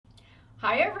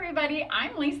Hi everybody,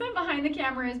 I'm Lisa, behind the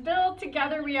camera is Bill,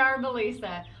 together we are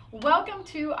Billisa. Welcome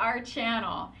to our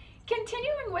channel.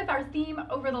 Continuing with our theme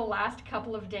over the last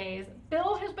couple of days,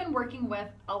 Bill has been working with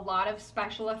a lot of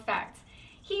special effects.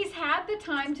 He's had the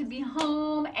time to be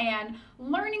home and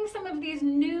learning some of these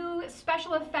new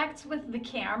special effects with the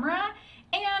camera,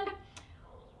 and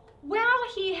while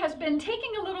he has been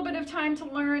taking a little bit of time to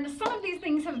learn, some of these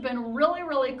things have been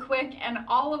really quick, and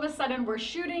all of a sudden we're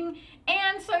shooting,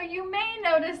 and so you may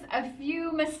notice a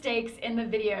few mistakes in the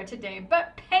video today,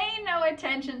 but pay no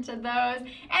attention to those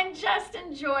and just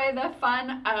enjoy the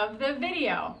fun of the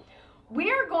video.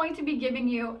 We are going to be giving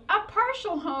you a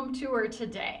partial home tour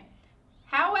today.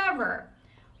 However,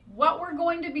 what we're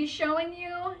going to be showing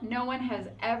you, no one has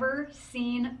ever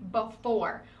seen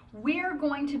before. We're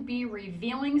going to be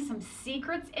revealing some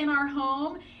secrets in our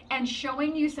home and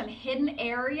showing you some hidden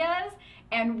areas,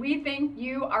 and we think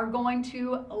you are going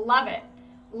to love it.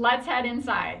 Let's head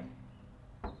inside.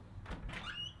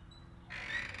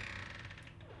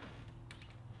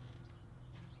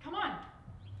 Come on.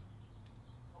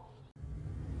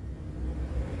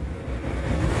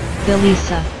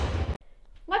 Billisa.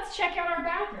 Let's check out our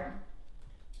bathroom.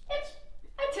 It's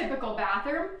a typical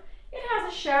bathroom. It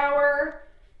has a shower,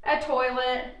 a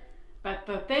toilet, but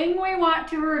the thing we want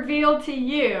to reveal to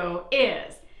you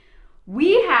is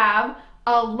we have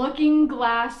a looking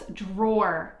glass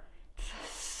drawer. It's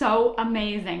so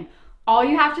amazing. All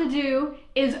you have to do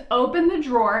is open the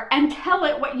drawer and tell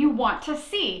it what you want to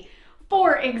see.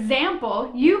 For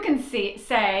example, you can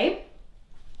say,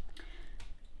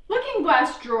 looking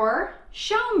glass drawer,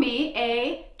 show me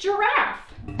a giraffe.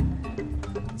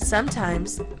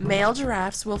 Sometimes, male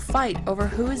giraffes will fight over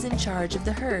who is in charge of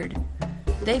the herd.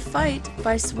 They fight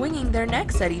by swinging their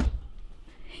necks at each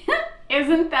other.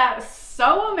 Isn't that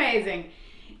so amazing?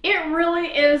 It really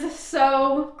is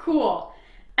so cool.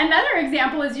 Another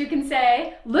example is you can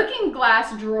say, looking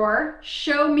glass drawer,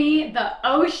 show me the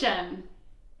ocean.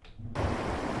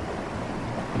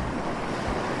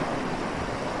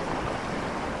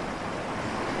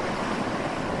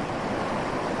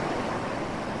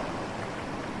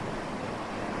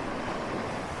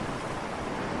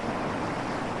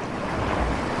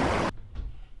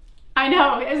 I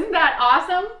know, isn't that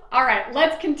awesome? All right,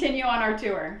 let's continue on our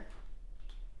tour.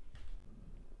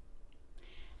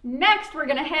 Next, we're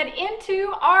gonna head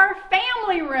into our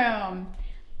family room.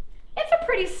 It's a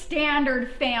pretty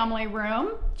standard family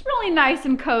room. It's really nice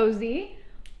and cozy.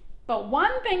 But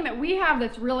one thing that we have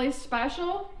that's really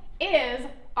special is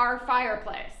our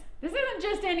fireplace. This isn't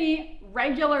just any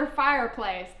regular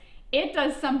fireplace. It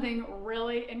does something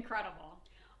really incredible.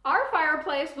 Our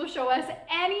fireplace will show us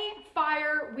any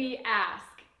fire we ask.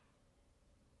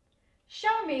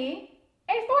 Show me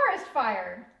a forest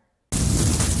fire.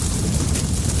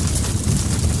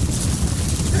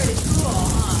 Pretty cool,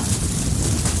 huh?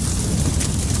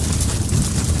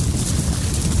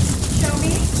 Show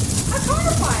me a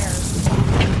car fire.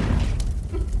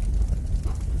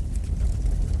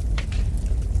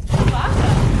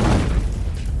 Awesome.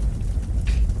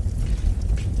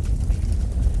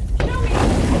 Show me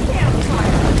a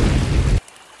campfire.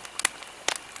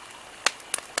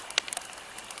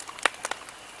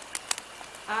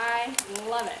 I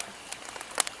love it.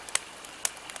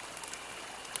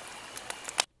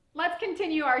 Let's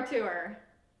continue our tour.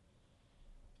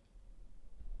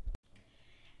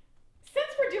 Since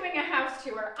we're doing a house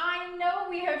tour, I know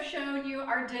we have shown you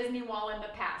our Disney wall in the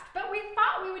past, but we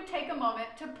thought we would take a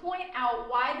moment to point out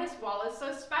why this wall is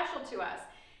so special to us.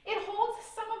 It holds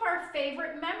some of our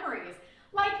favorite memories,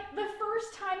 like the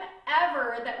first time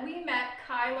ever that we met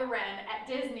Kylo Ren at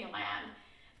Disneyland.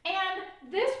 And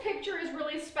this picture is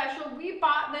really special. We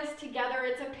bought this together.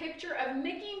 It's a picture of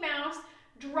Mickey Mouse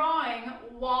drawing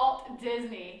Walt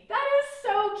Disney. That is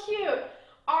so cute.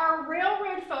 Our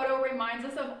railroad photo reminds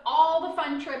us of all the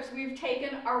fun trips we've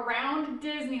taken around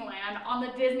Disneyland on the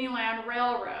Disneyland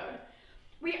Railroad.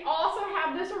 We also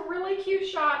have this really cute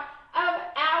shot of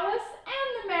Alice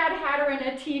and the Mad Hatter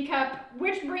in a teacup,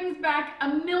 which brings back a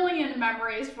million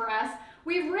memories for us.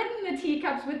 We've ridden the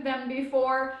teacups with them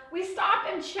before. We stop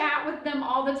and chat with them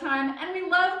all the time, and we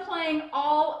love playing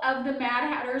all of the Mad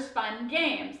Hatter's fun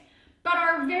games. But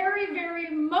our very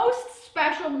most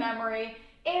special memory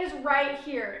is right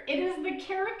here. It is the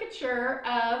caricature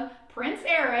of Prince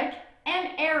Eric and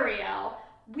Ariel.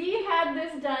 We had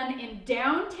this done in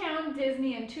downtown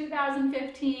Disney in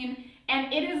 2015,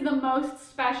 and it is the most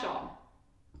special.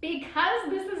 Because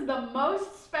this is the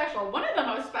most special, one of the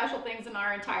most special things in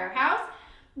our entire house,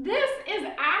 this is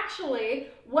actually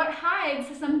what hides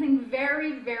something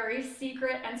very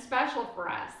secret and special for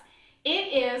us.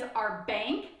 It is our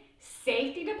bank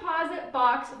safety deposit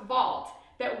box vault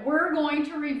that we're going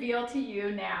to reveal to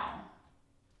you now.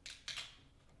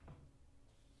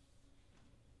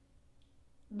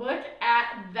 Look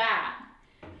at that.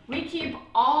 We keep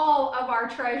all of our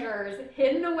treasures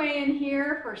hidden away in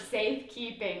here for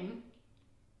safekeeping.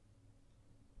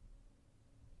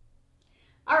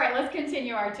 All right, let's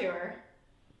continue our tour.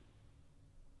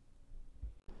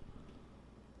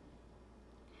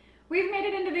 We've made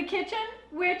it into the kitchen,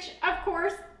 which of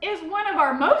course is one of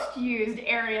our most used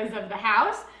areas of the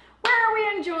house, where we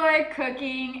enjoy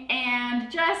cooking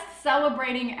and just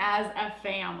celebrating as a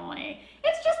family.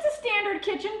 It's just a standard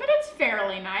kitchen, but it's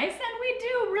fairly nice and we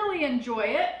do really enjoy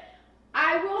it.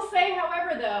 I will say,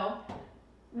 however, though,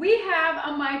 we have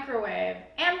a microwave,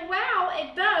 and while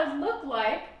it does look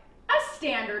like a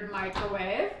standard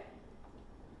microwave,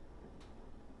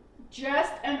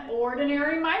 just an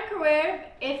ordinary microwave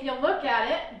if you look at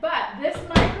it, but this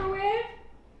microwave,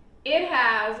 it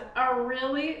has a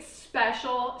really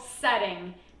special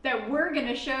setting that we're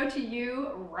gonna show to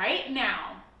you right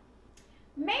now.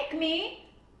 Make me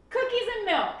cookies and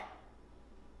milk.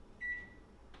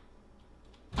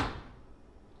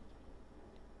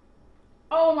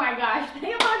 Oh my gosh,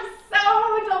 they look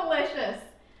so delicious.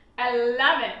 I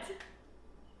love it.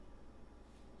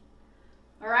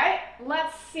 All right,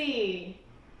 let's see.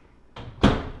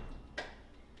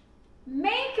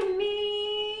 Make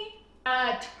me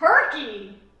a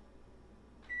turkey.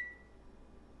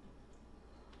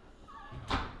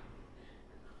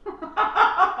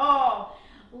 Oh,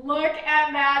 look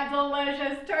at that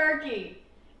delicious turkey.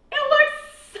 It looks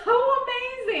so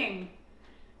amazing.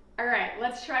 All right,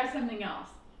 let's try something else.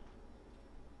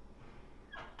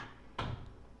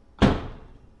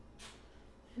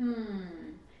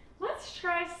 Let's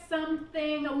try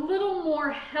something a little more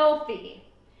healthy.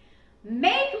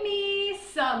 Make me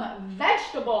some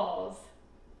vegetables.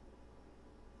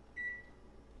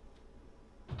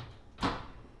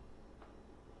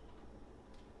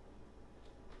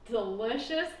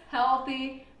 Delicious,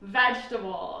 healthy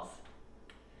vegetables.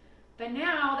 But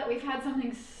now that we've had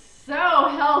something so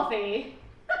healthy,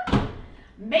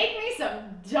 make me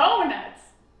some donuts.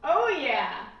 Oh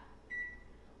yeah.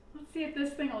 Let's see if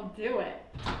this thing will do it.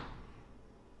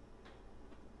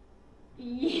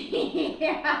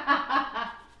 Yeah.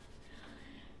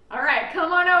 All right,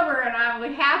 come on over and I'll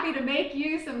be happy to make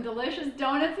you some delicious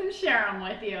donuts and share them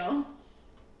with you.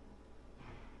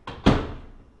 All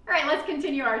right, let's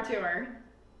continue our tour.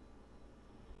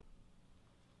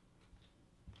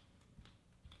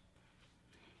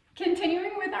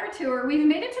 Continuing with our tour, we've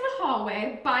made it to the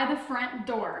hallway by the front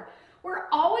door. We're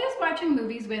always watching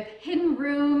movies with hidden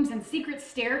rooms and secret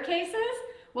staircases.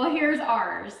 Well, here's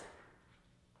ours.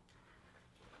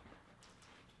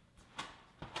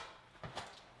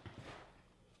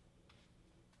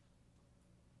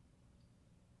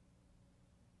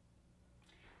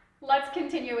 Let's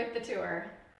continue with the tour.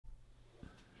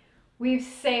 We've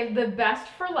saved the best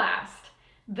for last.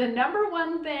 The number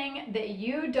one thing that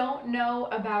you don't know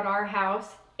about our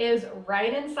house is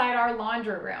right inside our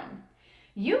laundry room.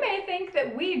 You may think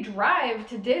that we drive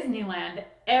to Disneyland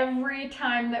every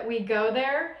time that we go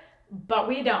there, but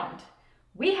we don't.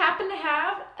 We happen to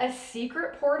have a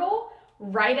secret portal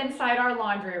right inside our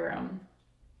laundry room.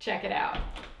 Check it out.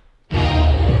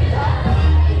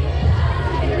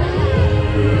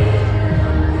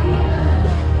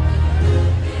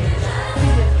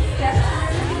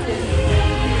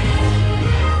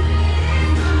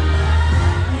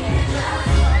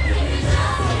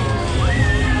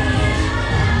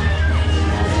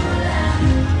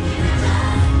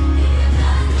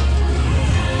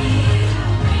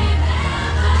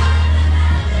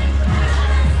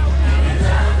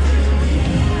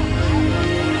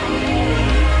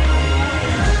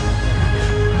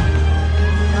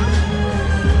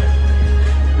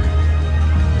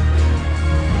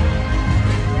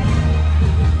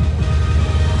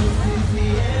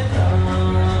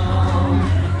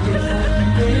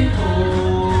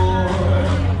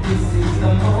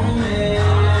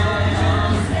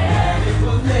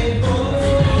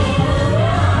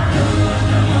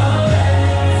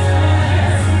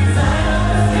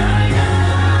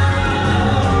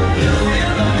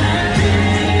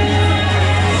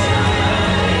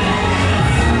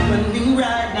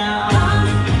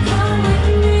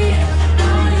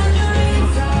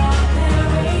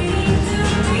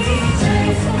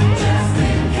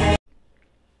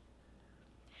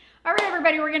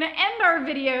 We're going to end our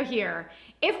video here.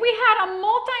 If we had a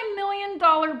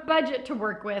multi-million-dollar budget to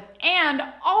work with and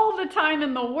all the time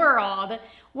in the world,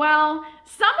 well,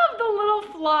 some of the little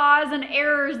flaws and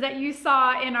errors that you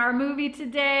saw in our movie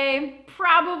today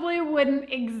probably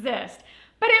wouldn't exist.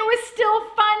 But it was still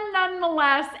fun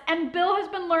nonetheless, and Bill has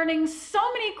been learning so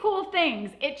many cool things.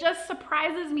 It just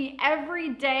surprises me every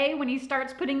day when he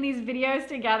starts putting these videos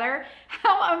together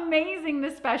how amazing the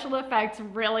special effects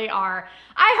really are.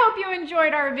 I hope you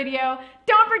enjoyed our video.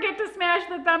 Don't forget to smash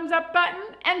the thumbs up button,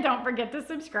 and don't forget to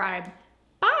subscribe.